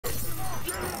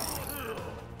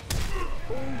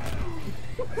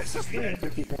This is the end.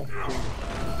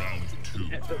 Round 2.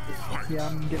 Yeah,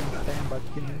 I'm getting spammed by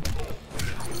Skinner.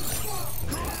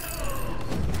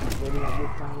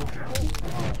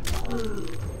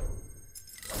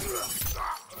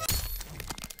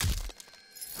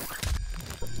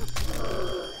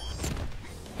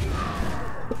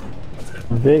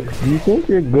 Vicks, do you think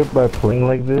you're good by playing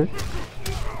like this?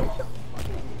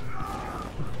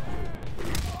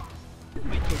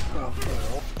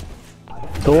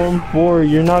 Storm 4,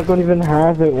 you're not gonna even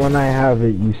have it when I have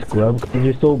it, you scrub, cause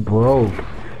you're so broke.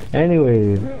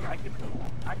 Anyways.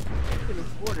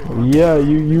 Yeah,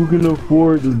 you can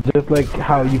afford, just like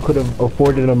how you could have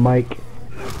afforded a mic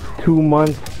 2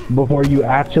 months before you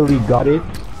actually got it.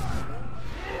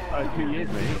 2 years,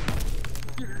 mate.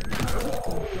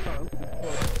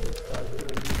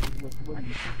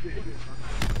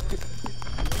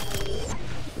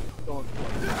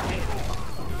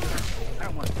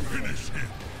 Finish him.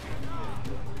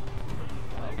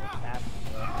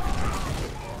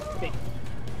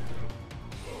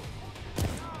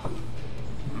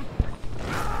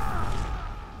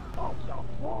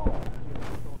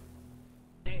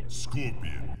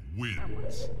 Scorpion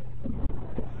wins.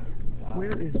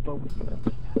 Where is Boba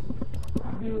Fett?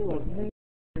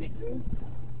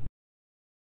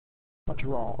 A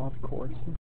draw, of course.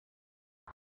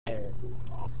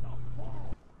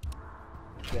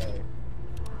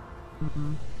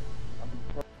 Mm-hmm.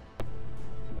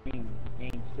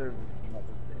 Game server came up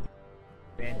with this.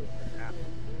 Banned it from Apple.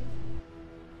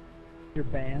 You're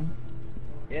banned?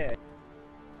 Yeah.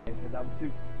 Because I'm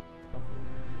too.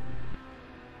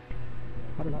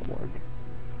 How did that work?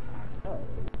 Oh.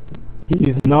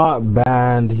 He's not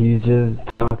banned, he's just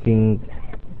talking.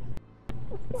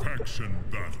 Faction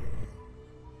battle.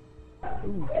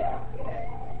 Ooh.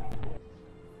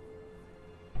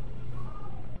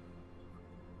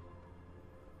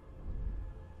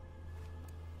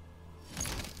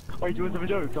 Wait, do you want some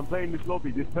jokes? I'm playing this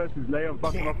lobby. This person's laying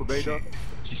bucking off a beta.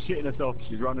 She's shitting herself.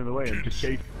 She's running away and just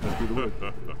chasing her through the woods.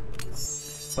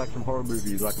 It's like some horror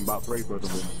movies, like about Brave or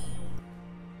something.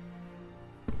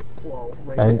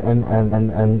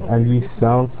 And you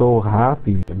sound so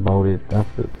happy about it. That's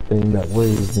the thing that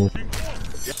worries me.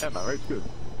 Yeah, man, Rape's good.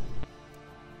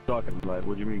 Talking like,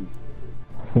 what do you mean?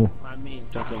 I mean,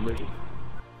 Just on Rape.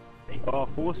 Oh,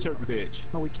 force choke, bitch.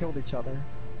 Oh, we killed each other.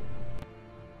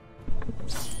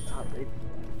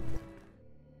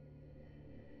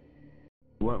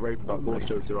 You weren't raped about force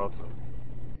chokes or also.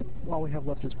 All we have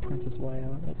left is Princess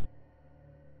Leia.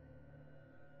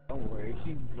 don't worry,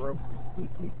 she's broke.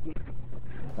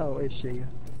 Oh, is she?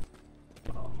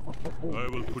 I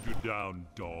will put you down,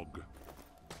 dog.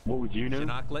 What would you know?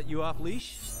 Shinnok let you off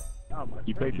leash?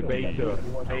 You played the beta.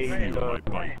 Feel my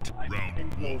bite.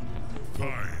 Round 1.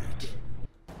 Fight.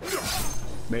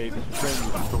 Mate, this is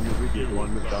friend from your video, the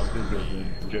one without scissors and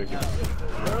joking.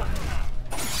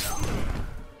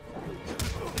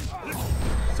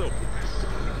 So,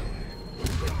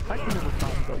 I can never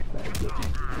find those things.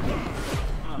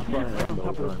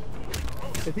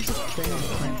 If he just stay on the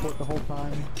transport the whole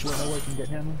time, where no one can get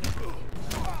him.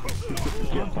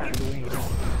 We're on Tatooine.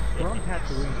 We're on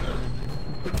Tatooine.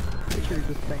 Make sure he's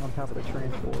just staying on top of the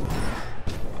transport.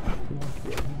 He wants to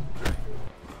get him.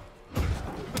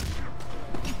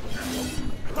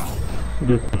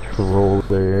 The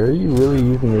controller. Are you really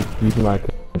using this to use my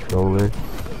controller?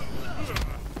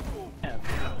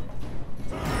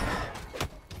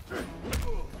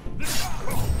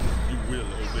 You will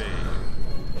obey.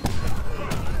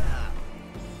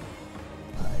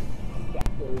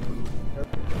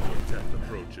 Death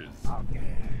approaches.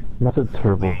 Not a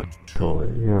turbo controller.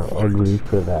 You're ugly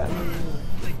for that.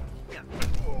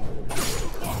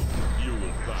 You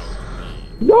will bow to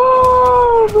me.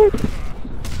 No!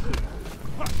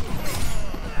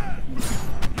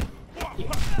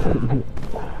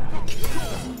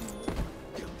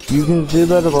 You can say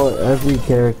that about every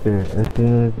character as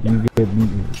soon as you get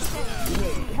beaten.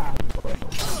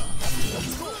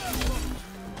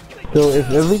 So if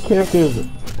every character is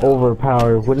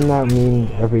overpowered, wouldn't that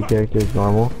mean every character is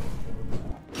normal?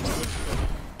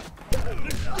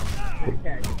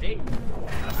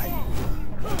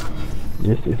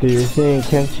 So you're saying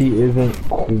Kenshi isn't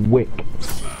quick.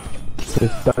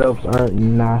 His startups aren't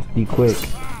nasty quick.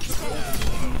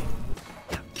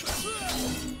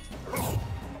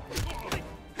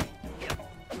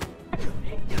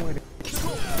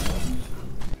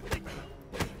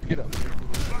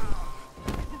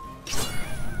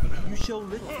 you show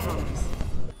little promise.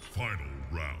 Final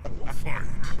round. Fight.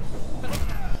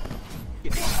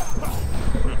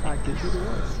 I give you the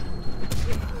worst.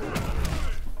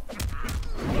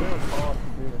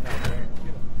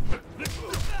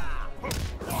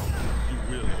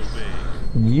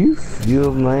 You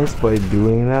feel nice by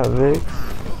doing that, Vicks?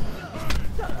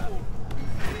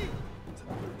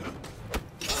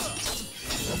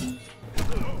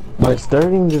 By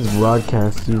starting this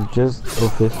broadcast, you've just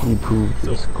officially proved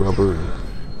you're scrubber.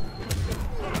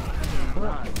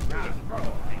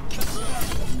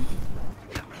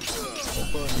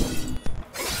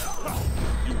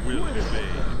 You will obey.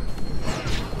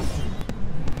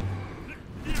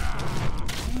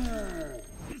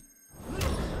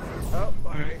 Oh,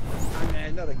 alright. I mean,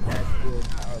 another cat's good.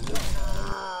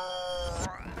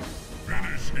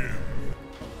 Finish him.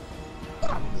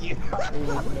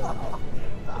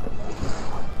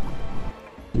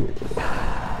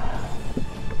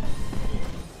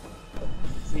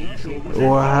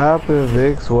 What happened,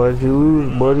 Vicks? Why'd you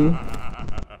lose, buddy?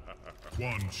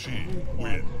 Quan Chi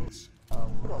wins.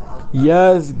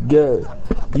 Yes, good.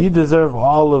 You deserve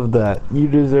all of that. You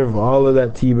deserve all of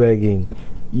that teabagging.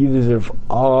 You deserve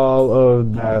all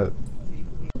of that.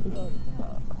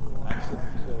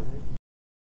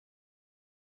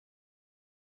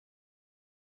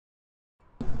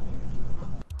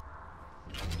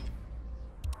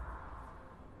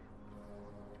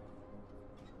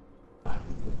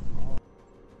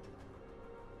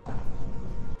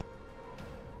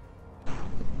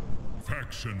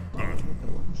 Faction battle.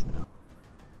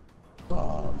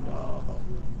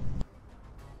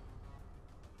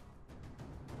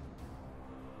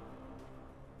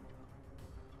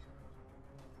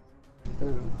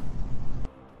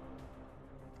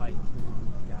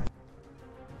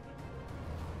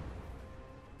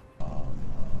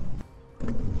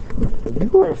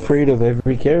 You are afraid of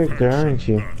every character, aren't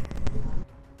you?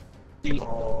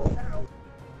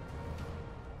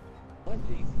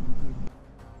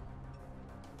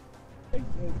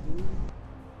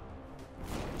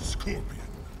 Scorpion.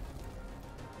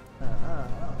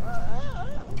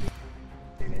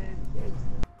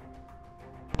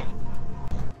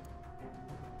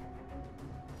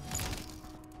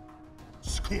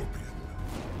 Scorpion.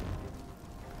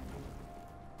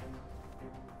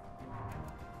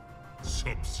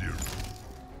 Sub-Zero.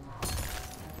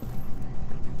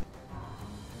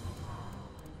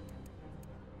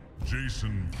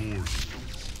 Jason Voorhees.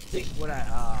 See what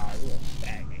I little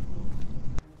bag.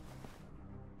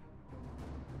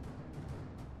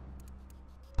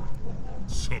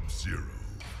 Sub-Zero.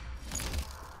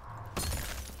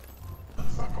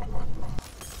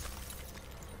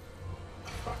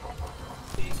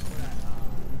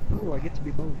 Ooh, I get to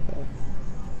be both.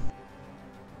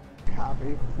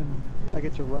 Copy. And I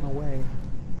get to run away.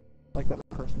 Like that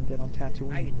person did on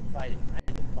Tatooine. I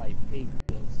get to fight paid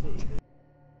DLC.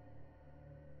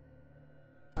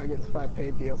 I get to fight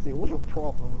paid DLC. What's your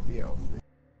problem with DLC?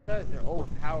 Because they're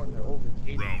overpowered, they're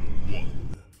overtaken. Round one.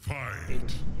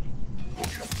 Fight.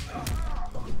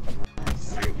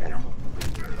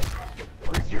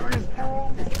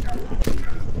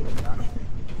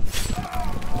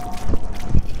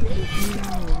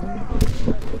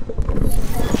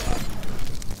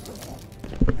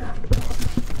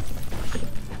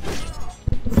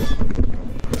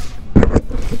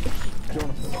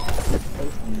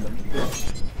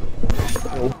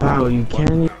 Wow, you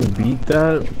can't even beat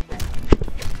that?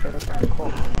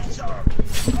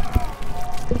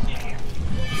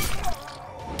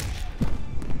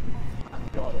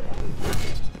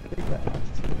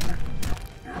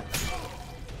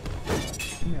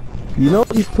 You know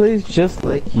he plays just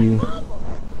like you.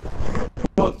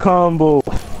 What combo?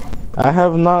 I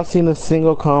have not seen a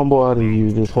single combo out of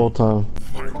you this whole time.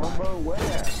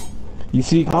 You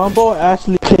see, combo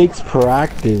actually takes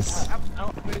practice.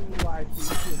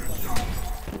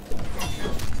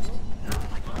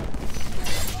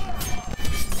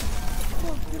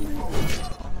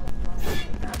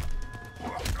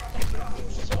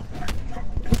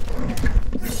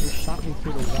 Shot me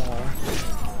through the wall.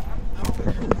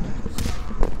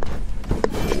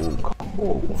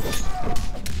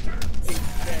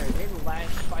 They were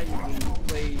last fighting when you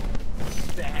played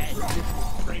that different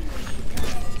frame rate.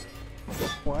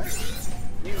 What?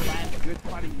 They were last good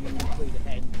fighting when you played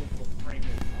that different frame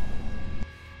rate.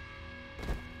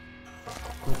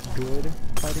 What's good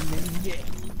fighting game? Yeah.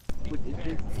 With the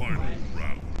Final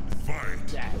round. Fight.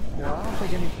 that. Well, I don't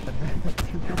think any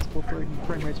principal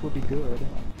frame rates would be good.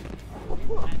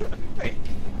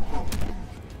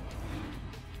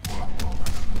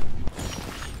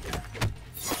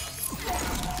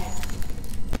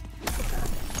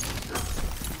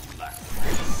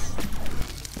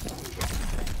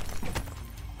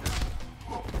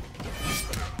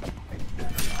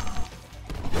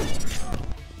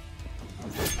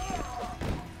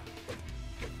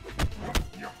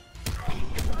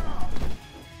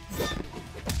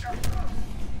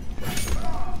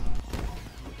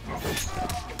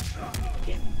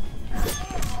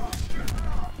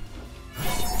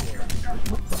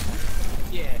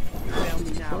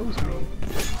 knows me.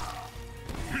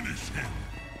 Finish him.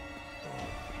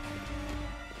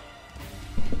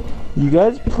 You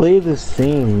guys play the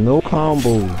same, no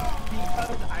combo. Because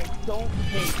I don't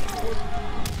pay.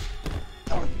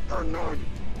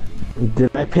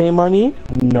 Did I pay money?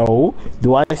 No.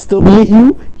 Do I still beat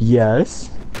you?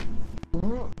 Yes.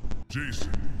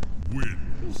 Jason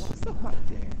wins.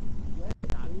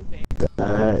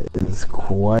 That is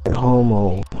quite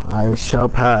homo. I shall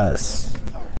pass.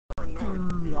 I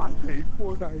paid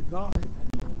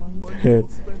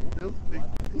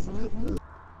 $4.99.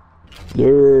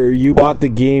 Sir, you bought the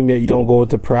game that you don't go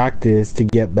to practice to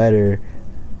get better.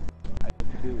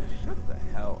 Dude, shut the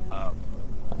hell up.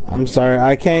 I'm sorry,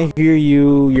 I can't hear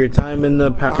you. Your time in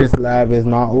the practice lab is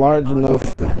not large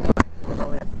enough.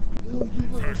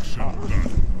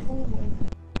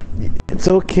 It's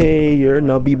okay, you're a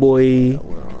nubby boy.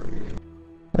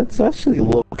 Let's actually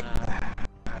look.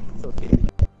 It's okay.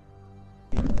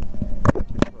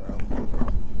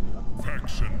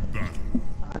 Faction battle.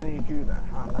 I didn't do that.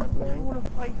 I want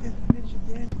to fight this bitch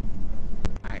again.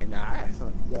 I know, I have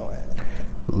something to go at.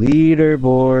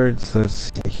 Leaderboards, let's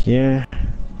see here.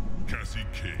 Cassie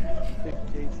Cage. Pick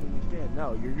Jason again.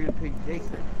 No, you're gonna pick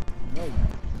Jason. No.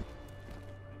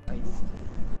 Nice.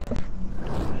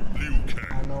 Liu I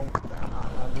Kang. know what the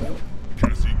hell I'm doing.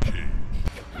 Cassie Cage.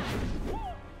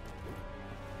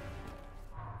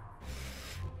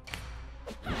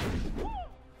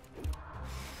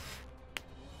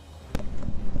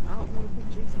 I don't want to pick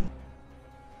Jason.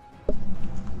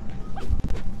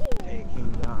 Hey, King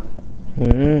John.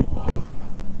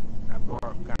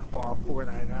 Got all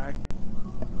 $4.99.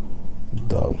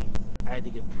 Dumb. I had to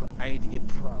get pro.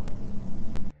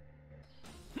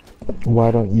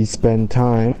 Why don't you spend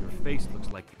time? Your face looks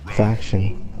like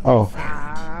Faction. Oh,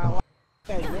 Ah,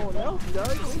 hey, no one else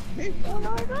does. They pay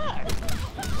 $4.99.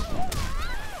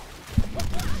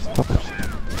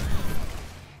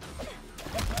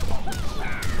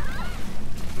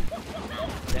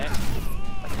 That,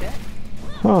 like that?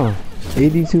 huh?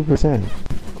 82%.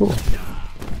 Cool.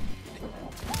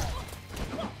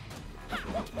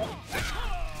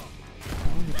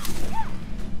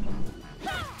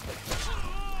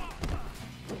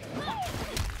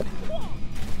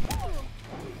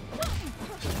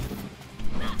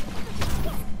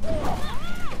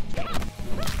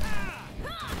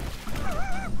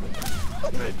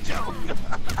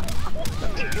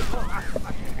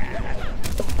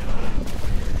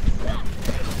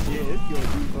 Yeah, it's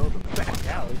gonna be both the back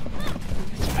alley.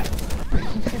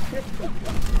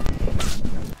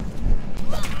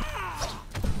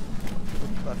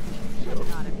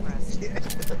 Not impressed.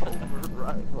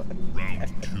 Overrun.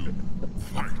 Round 2.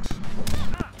 Fight.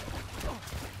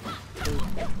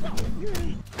 You've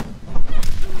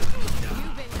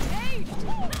been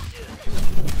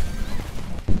caged.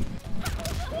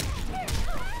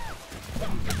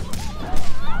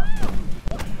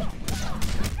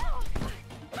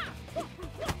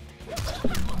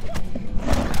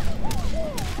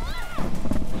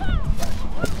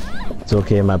 It's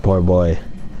okay, my poor boy.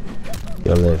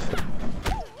 You'll live.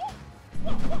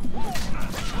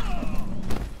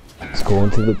 Let's go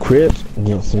into the crib and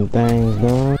get some things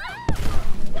done.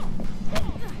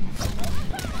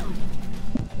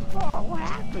 Oh, what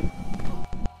happened?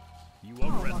 you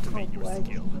overestimate your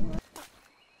skill.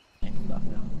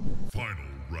 Final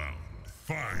round.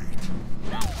 Fight.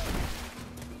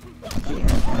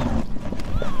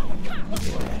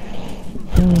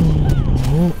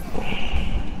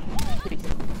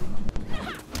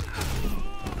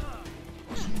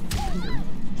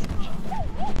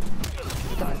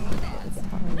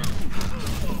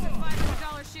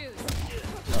 $500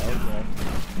 shoes.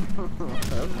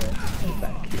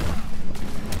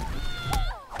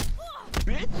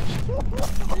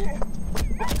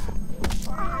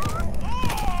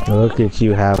 Look at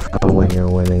you have fun when you're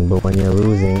winning, but when you're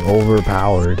losing,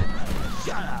 overpowered.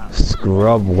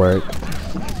 Scrub work.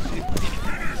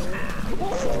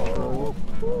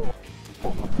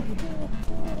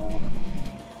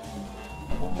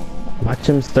 Watch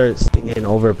him start singing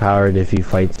overpowered if he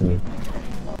fights me.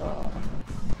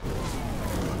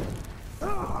 Oh,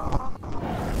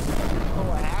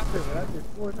 what happened? I did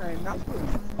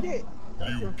 $4.99. Shit.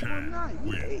 Liu Kang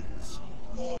wins.